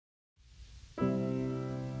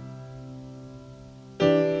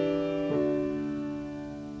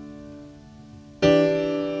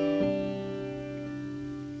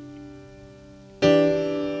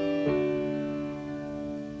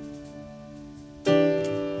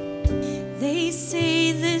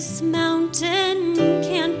this mountain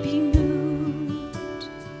can't be moved.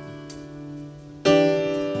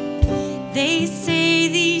 They say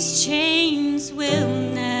these chains will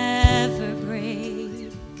never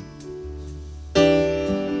break,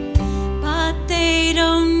 but they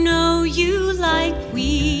don't know you like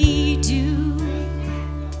we do.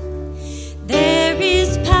 There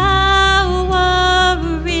is power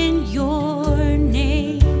in your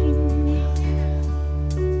name.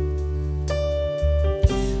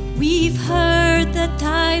 We've heard the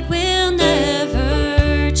tide will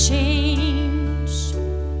never change.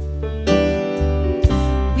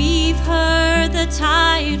 We've heard the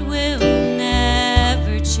tide will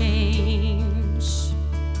never change.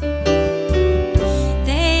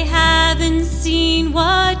 They haven't seen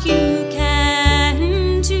what you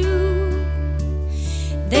can do.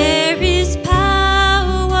 There is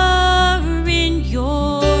power in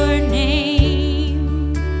your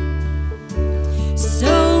name.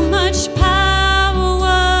 So much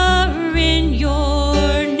power in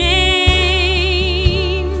your name.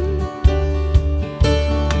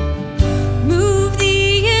 Move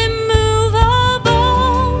the immovable,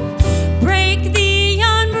 break the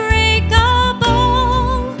unbreakable.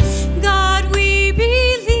 God, we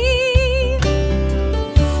believe.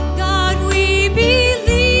 God, we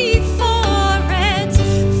believe for it.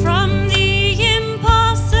 From the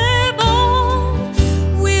impossible,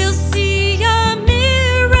 we'll see a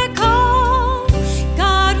miracle.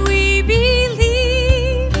 God, we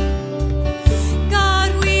believe.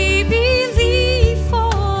 God, we believe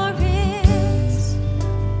for it.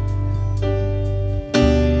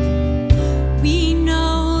 We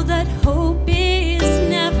know that hope is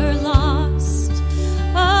never lost.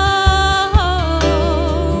 Oh,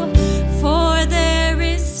 for there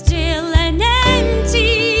is still an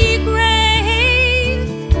empty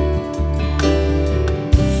grave.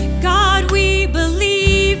 God, we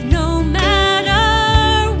believe no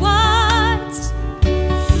matter what.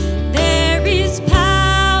 There is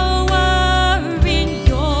power in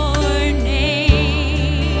your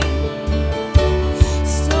name.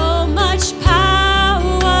 So much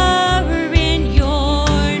power in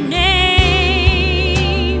your name.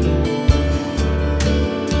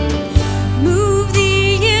 Move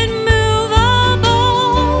the immovable,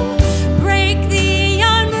 break the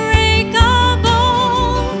unbreakable.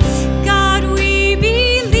 God, we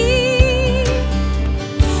believe.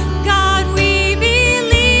 God, we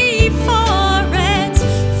believe for it.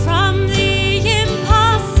 From the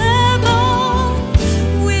impossible,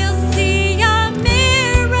 we'll see a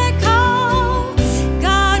miracle.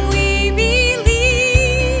 God, we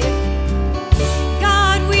believe.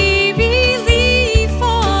 God, we believe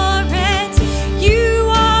for it. You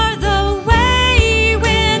are the way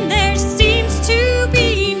when there seems to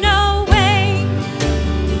be no way.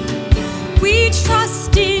 We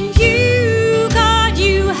trust in you, God,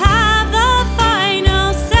 you have the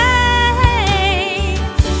final say.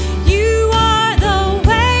 You are the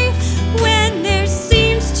way when there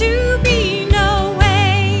seems to be no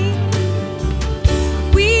way.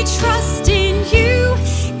 We trust in you,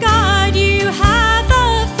 God, you have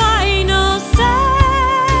the final say.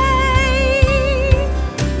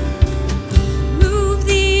 Move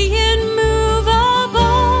the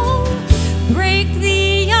immovable, break the